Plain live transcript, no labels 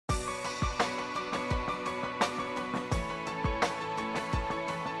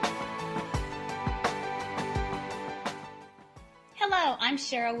I'm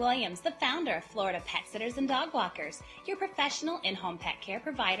Cheryl Williams, the founder of Florida Pet Sitters and Dog Walkers, your professional in-home pet care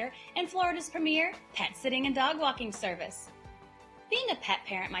provider and Florida's premier pet sitting and dog walking service. Being a pet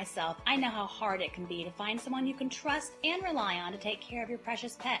parent myself, I know how hard it can be to find someone you can trust and rely on to take care of your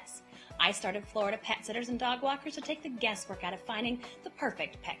precious pets. I started Florida Pet Sitters and Dog Walkers to take the guesswork out of finding the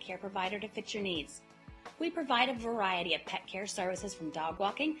perfect pet care provider to fit your needs. We provide a variety of pet care services from dog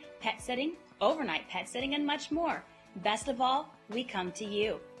walking, pet sitting, overnight pet sitting, and much more. Best of all, we come to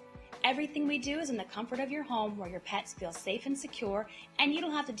you. Everything we do is in the comfort of your home where your pets feel safe and secure, and you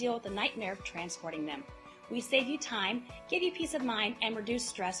don't have to deal with the nightmare of transporting them. We save you time, give you peace of mind, and reduce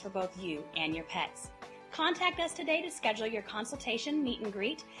stress for both you and your pets. Contact us today to schedule your consultation meet and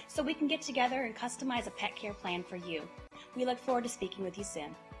greet so we can get together and customize a pet care plan for you. We look forward to speaking with you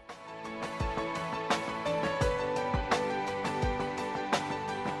soon.